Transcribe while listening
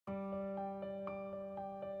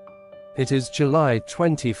It is July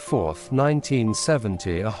 24,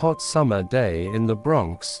 1970, a hot summer day in the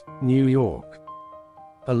Bronx, New York.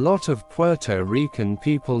 A lot of Puerto Rican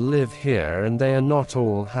people live here and they are not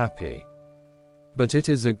all happy. But it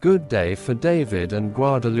is a good day for David and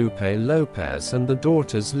Guadalupe Lopez and the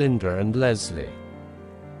daughters Linda and Leslie.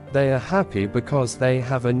 They are happy because they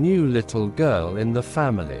have a new little girl in the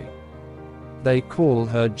family. They call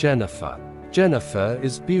her Jennifer. Jennifer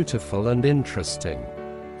is beautiful and interesting.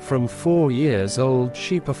 From 4 years old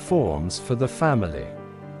she performs for the family.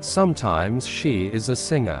 Sometimes she is a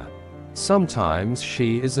singer. Sometimes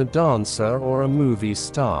she is a dancer or a movie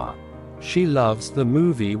star. She loves the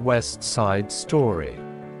movie West Side Story.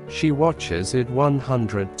 She watches it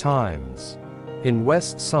 100 times. In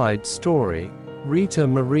West Side Story, Rita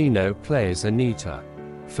Moreno plays Anita.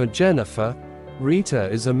 For Jennifer, Rita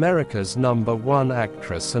is America's #1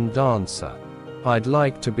 actress and dancer. I'd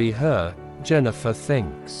like to be her, Jennifer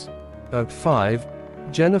thinks. At 5,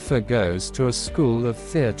 Jennifer goes to a school of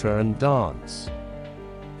theater and dance.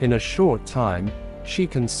 In a short time, she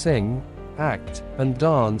can sing, act, and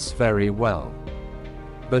dance very well.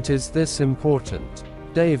 But is this important?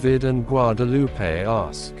 David and Guadalupe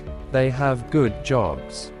ask. They have good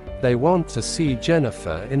jobs. They want to see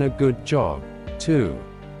Jennifer in a good job, too.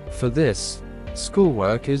 For this,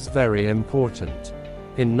 schoolwork is very important.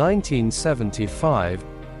 In 1975,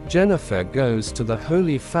 Jennifer goes to the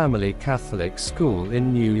Holy Family Catholic School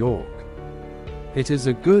in New York. It is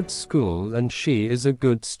a good school and she is a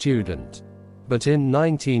good student. But in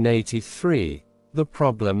 1983, the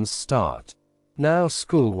problems start. Now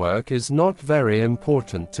schoolwork is not very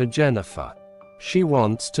important to Jennifer. She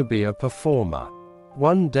wants to be a performer.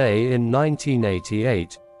 One day in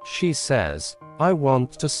 1988, she says, "I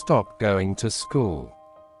want to stop going to school."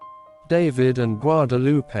 David and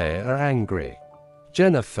Guadalupe are angry.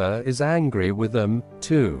 Jennifer is angry with them,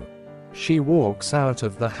 too. She walks out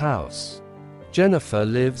of the house. Jennifer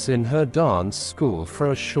lives in her dance school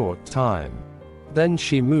for a short time. Then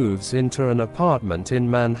she moves into an apartment in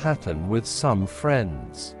Manhattan with some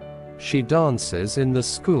friends. She dances in the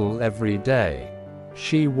school every day.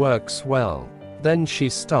 She works well. Then she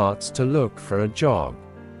starts to look for a job.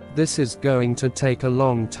 This is going to take a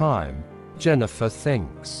long time, Jennifer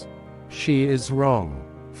thinks. She is wrong.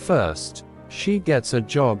 First, she gets a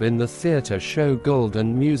job in the theater show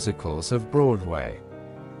Golden Musicals of Broadway.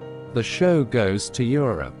 The show goes to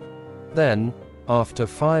Europe. Then, after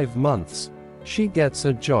 5 months, she gets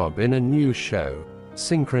a job in a new show,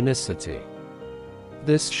 Synchronicity.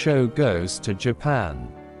 This show goes to Japan.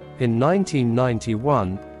 In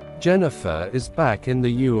 1991, Jennifer is back in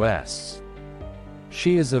the US.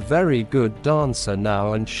 She is a very good dancer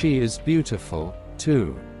now and she is beautiful,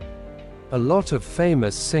 too. A lot of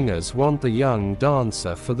famous singers want the young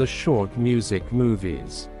dancer for the short music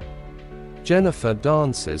movies. Jennifer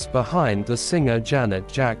dances behind the singer Janet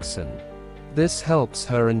Jackson. This helps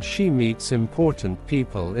her and she meets important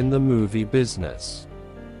people in the movie business.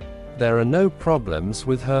 There are no problems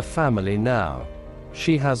with her family now.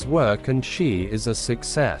 She has work and she is a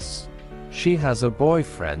success. She has a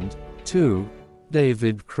boyfriend, too,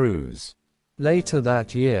 David Cruz. Later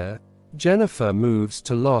that year, Jennifer moves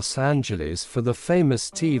to Los Angeles for the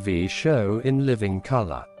famous TV show In Living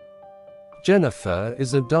Color. Jennifer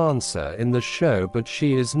is a dancer in the show but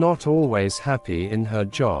she is not always happy in her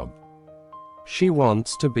job. She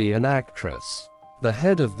wants to be an actress. The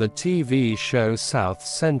head of the TV show South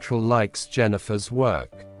Central likes Jennifer's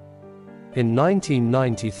work. In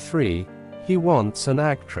 1993, he wants an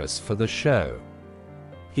actress for the show.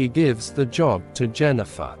 He gives the job to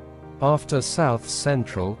Jennifer. After South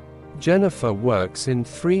Central, Jennifer works in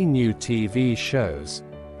 3 new TV shows: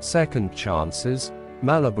 Second Chances,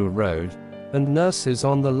 Malibu Road, and Nurses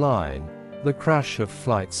on the Line, The Crash of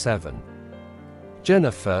Flight 7.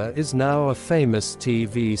 Jennifer is now a famous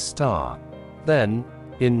TV star. Then,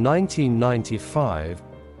 in 1995,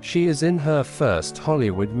 she is in her first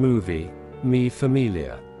Hollywood movie, Mi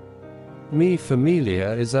Familia. Mi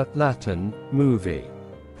Familia is a Latin movie.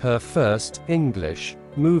 Her first English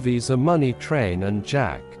movies are Money Train and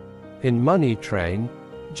Jack. In Money Train,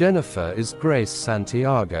 Jennifer is Grace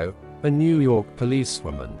Santiago, a New York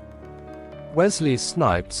policewoman. Wesley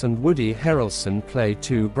Snipes and Woody Harrelson play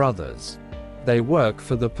 2 brothers. They work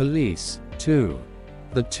for the police, too.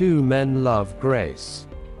 The 2 men love Grace.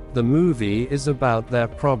 The movie is about their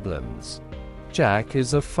problems. Jack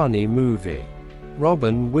is a funny movie.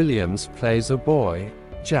 Robin Williams plays a boy,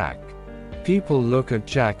 Jack. People look at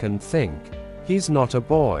Jack and think, he's not a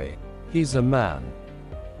boy, he's a man.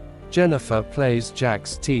 Jennifer plays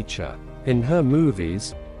Jack's teacher. In her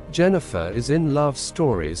movies, Jennifer is in love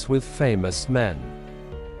stories with famous men.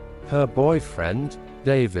 Her boyfriend,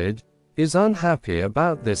 David, is unhappy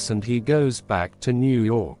about this and he goes back to New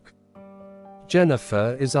York.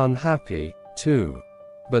 Jennifer is unhappy, too.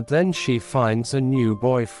 But then she finds a new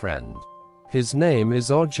boyfriend. His name is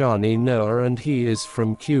Ojani Noah and he is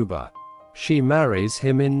from Cuba. She marries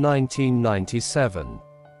him in 1997.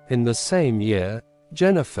 In the same year,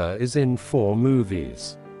 Jennifer is in 4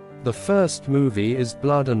 movies. The first movie is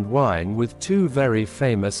Blood and Wine with 2 very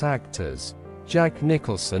famous actors, Jack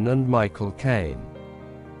Nicholson and Michael Caine.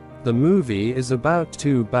 The movie is about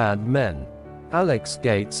 2 bad men, Alex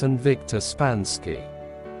Gates and Victor Spansky.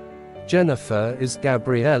 Jennifer is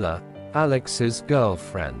Gabriella, Alex's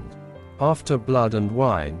girlfriend. After Blood and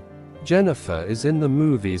Wine, Jennifer is in the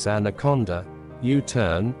movies Anaconda,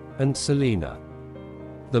 U-Turn, and Selena.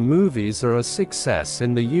 The movies are a success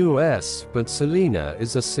in the US, but Selena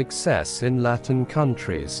is a success in Latin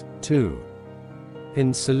countries, too.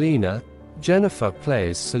 In Selena, Jennifer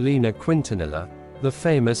plays Selena Quintanilla, the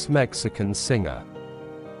famous Mexican singer.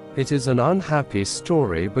 It is an unhappy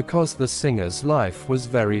story because the singer's life was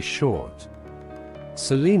very short.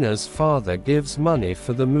 Selena's father gives money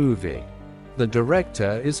for the movie. The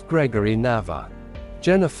director is Gregory Nava.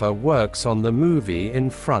 Jennifer works on the movie in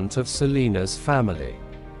front of Selena's family.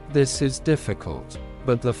 This is difficult,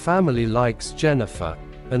 but the family likes Jennifer,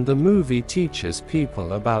 and the movie teaches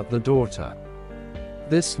people about the daughter.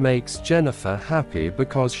 This makes Jennifer happy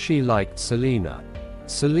because she liked Selena.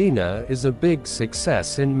 Selena is a big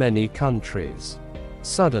success in many countries.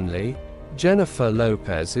 Suddenly, Jennifer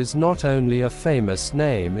Lopez is not only a famous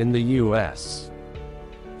name in the US.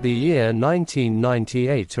 The year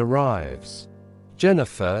 1998 arrives.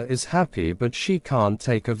 Jennifer is happy but she can't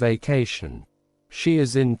take a vacation. She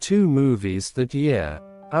is in 2 movies that year,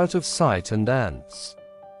 Out of Sight and Ants.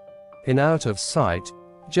 In Out of Sight,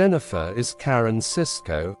 Jennifer is Karen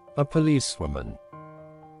Cisco, a policewoman.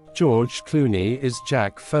 George Clooney is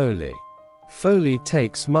Jack Foley. Foley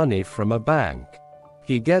takes money from a bank.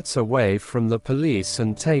 He gets away from the police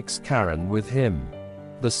and takes Karen with him.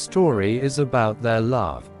 The story is about their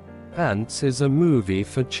love. Ants is a movie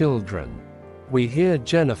for children. We hear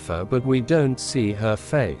Jennifer but we don't see her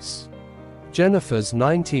face. Jennifer's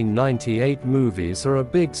 1998 movies are a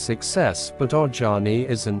big success but Ojani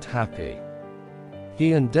isn't happy.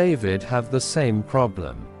 He and David have the same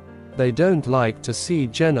problem. They don't like to see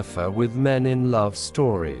Jennifer with men in love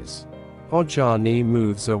stories. Ojani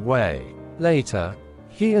moves away. Later,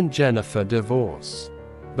 he and Jennifer divorce.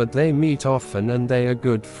 But they meet often and they are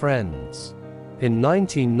good friends. In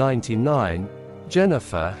 1999,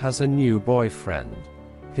 Jennifer has a new boyfriend.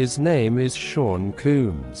 His name is Sean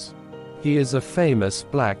Combs. He is a famous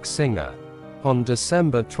black singer. On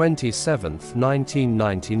December 27,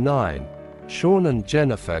 1999, Sean and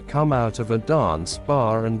Jennifer come out of a dance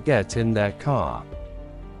bar and get in their car.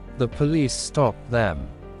 The police stop them.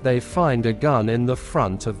 They find a gun in the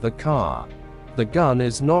front of the car. The gun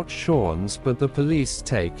is not Sean's but the police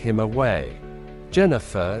take him away.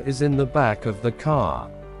 Jennifer is in the back of the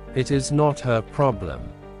car. It is not her problem.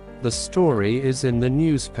 The story is in the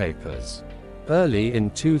newspapers. Early in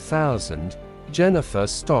 2000, Jennifer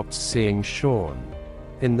stops seeing Sean.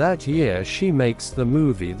 In that year she makes the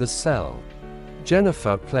movie The Cell.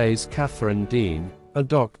 Jennifer plays Catherine Dean, a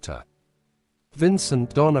doctor.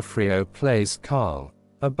 Vincent D'Onofrio plays Carl,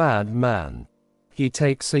 a bad man. He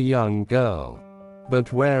takes a young girl.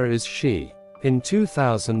 But where is she? In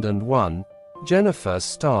 2001, Jennifer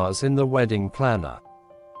stars in The Wedding Planner.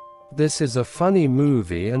 This is a funny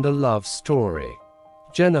movie and a love story.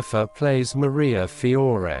 Jennifer plays Maria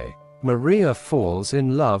Fiore. Maria falls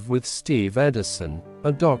in love with Steve Edison,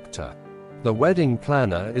 a doctor. The Wedding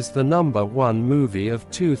Planner is the #1 movie of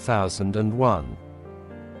 2001.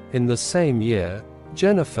 In the same year,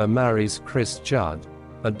 Jennifer marries Chris Judd,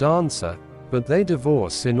 a dancer, but they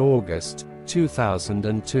divorce in August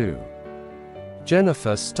 2002.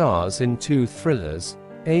 Jennifer stars in 2 thrillers,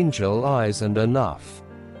 Angel Eyes and Enough.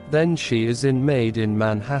 Then she is in Made in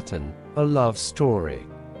Manhattan, a love story.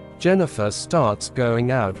 Jennifer starts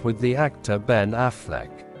going out with the actor Ben Affleck.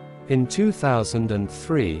 In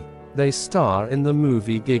 2003, they star in the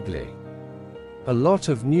movie Giggly. A lot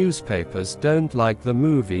of newspapers don't like the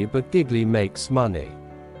movie but Giggly makes money.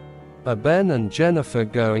 Are Ben and Jennifer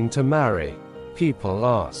going to marry? People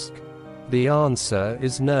ask. The answer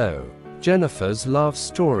is no. Jennifer's love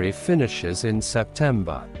story finishes in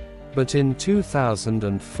September. But in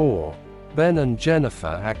 2004, Ben and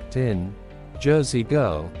Jennifer act in Jersey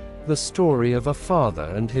Girl, the story of a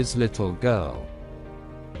father and his little girl.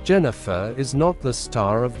 Jennifer is not the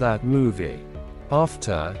star of that movie.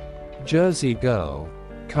 After Jersey Girl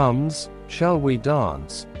comes Shall We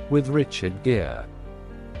Dance, with Richard Gere.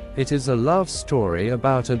 It is a love story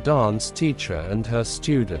about a dance teacher and her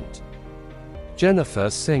student. Jennifer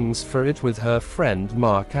sings for it with her friend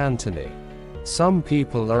Mark Anthony. Some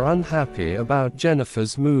people are unhappy about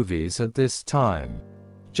Jennifer's movies at this time.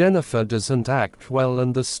 Jennifer doesn't act well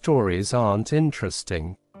and the stories aren't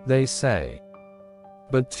interesting, they say.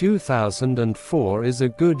 But 2004 is a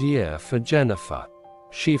good year for Jennifer.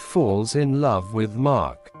 She falls in love with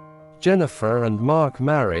Mark. Jennifer and Mark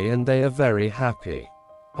marry and they are very happy.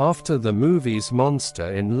 After the movies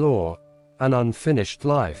Monster-in-Law, An Unfinished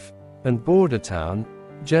Life, and Bordertown,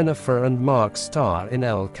 Jennifer and Mark star in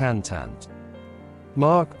El Cantante.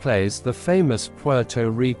 Mark plays the famous Puerto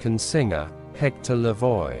Rican singer, Hector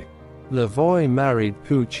Lavoe. Lavoe married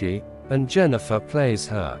Pucci, and Jennifer plays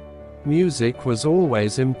her. Music was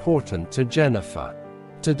always important to Jennifer.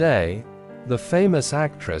 Today, the famous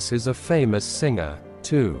actress is a famous singer,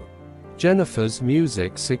 too. Jennifer's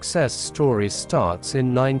music success story starts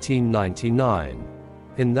in 1999.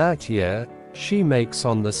 In that year, she makes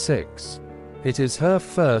On the 6. It is her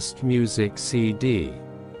first music CD.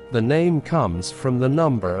 The name comes from the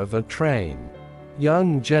number of a train.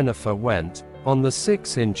 Young Jennifer went on the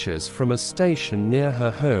 6 inches from a station near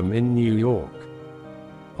her home in New York.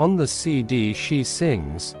 On the CD she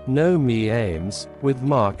sings No Me Ames with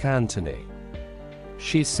Mark Anthony.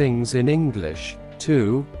 She sings in English,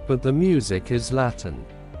 too, but the music is Latin.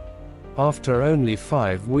 After only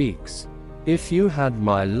 5 weeks, If You Had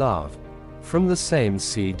My Love, from the same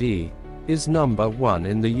CD, is number 1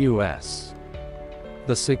 in the US.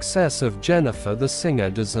 The success of Jennifer the singer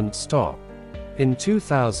doesn't stop. In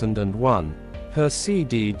 2001, her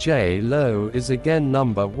CD J-Lo is again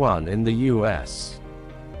number 1 in the US.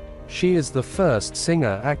 She is the first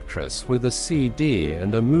singer-actress with a CD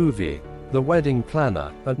and a movie, The Wedding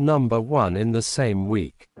Planner, at number 1 in the same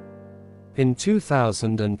week. In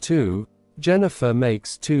 2002, Jennifer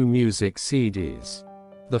makes 2 music CDs.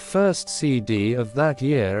 The first CD of that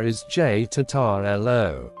year is J Tatar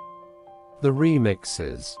Lo. The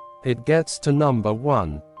remixes. It gets to number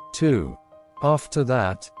 1, 2. After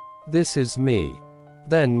that, This Is Me.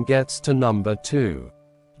 Then gets to number 2.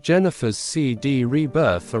 Jennifer's CD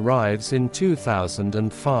Rebirth arrives in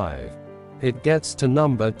 2005. It gets to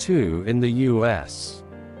number 2 in the US.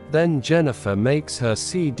 Then Jennifer makes her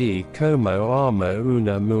CD Como Amo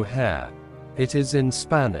Una Mujer. It is in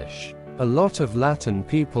Spanish. A lot of Latin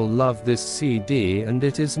people love this CD and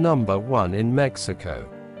it is number 1 in Mexico.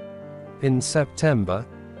 In September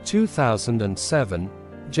 2007,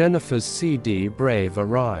 Jennifer's CD Brave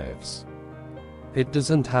arrives. It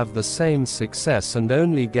doesn't have the same success and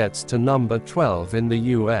only gets to number 12 in the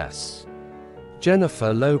US.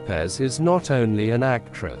 Jennifer Lopez is not only an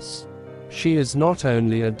actress. She is not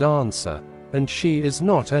only a dancer, and she is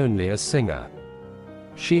not only a singer.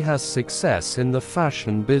 She has success in the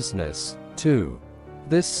fashion business, too.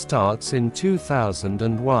 This starts in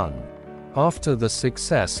 2001. After the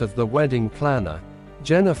success of The Wedding Planner,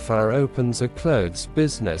 Jennifer opens a clothes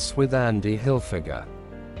business with Andy Hilfiger.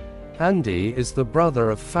 Andy is the brother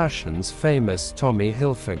of fashion's famous Tommy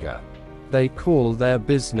Hilfiger. They call their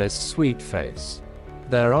business Sweet Face.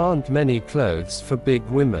 There aren't many clothes for big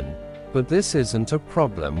women, but this isn't a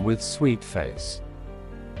problem with Sweet Face.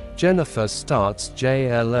 Jennifer starts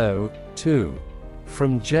JLO, too.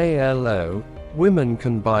 From JLO, women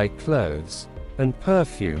can buy clothes and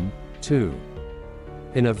perfume, too.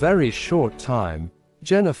 In a very short time,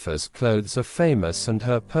 Jennifer's clothes are famous and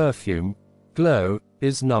her perfume, Glow,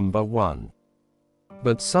 is number 1.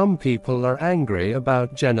 But some people are angry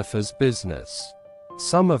about Jennifer's business.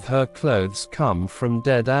 Some of her clothes come from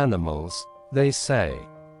dead animals, they say.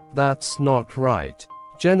 That's not right.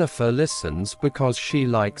 Jennifer listens because she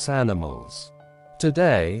likes animals.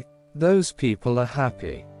 Today, those people are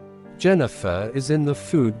happy. Jennifer is in the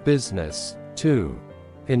food business, too.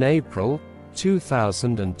 In April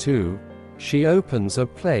 2002, she opens a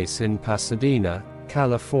place in Pasadena,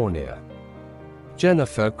 California.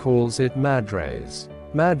 Jennifer calls it Madres.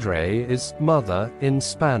 Madre is mother in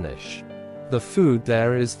Spanish. The food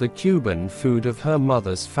there is the Cuban food of her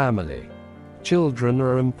mother's family. Children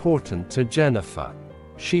are important to Jennifer.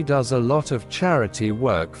 She does a lot of charity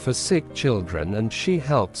work for sick children and she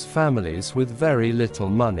helps families with very little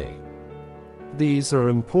money. These are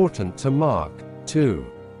important to Mark, too.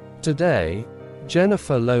 Today,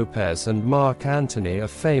 Jennifer Lopez and Mark Anthony are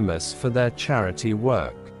famous for their charity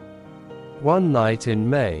work. One night in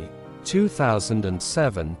May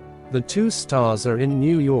 2007, the two stars are in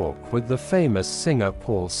New York with the famous singer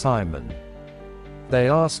Paul Simon. They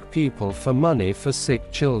ask people for money for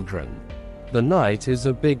sick children. The night is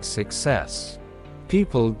a big success.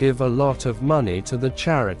 People give a lot of money to the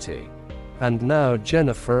charity. And now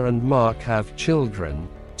Jennifer and Mark have children,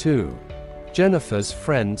 too. Jennifer's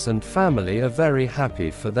friends and family are very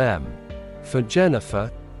happy for them. For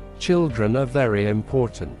Jennifer, children are very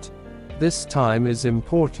important. This time is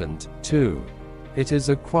important, too. It is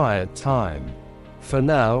a quiet time. For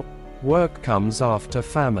now, work comes after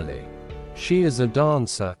family. She is a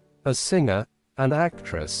dancer, a singer, an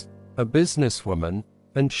actress, a businesswoman,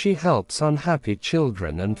 and she helps unhappy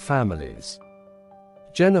children and families.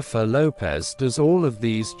 Jennifer Lopez does all of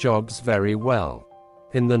these jobs very well.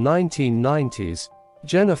 In the 1990s,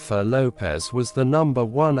 Jennifer Lopez was the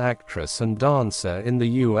 #1 actress and dancer in the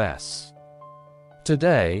US.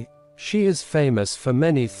 Today, she is famous for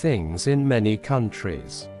many things in many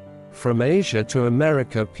countries. From Asia to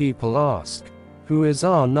America, people ask, who is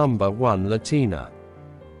our #1 Latina?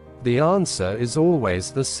 The answer is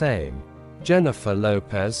always the same: Jennifer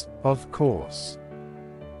Lopez, of course.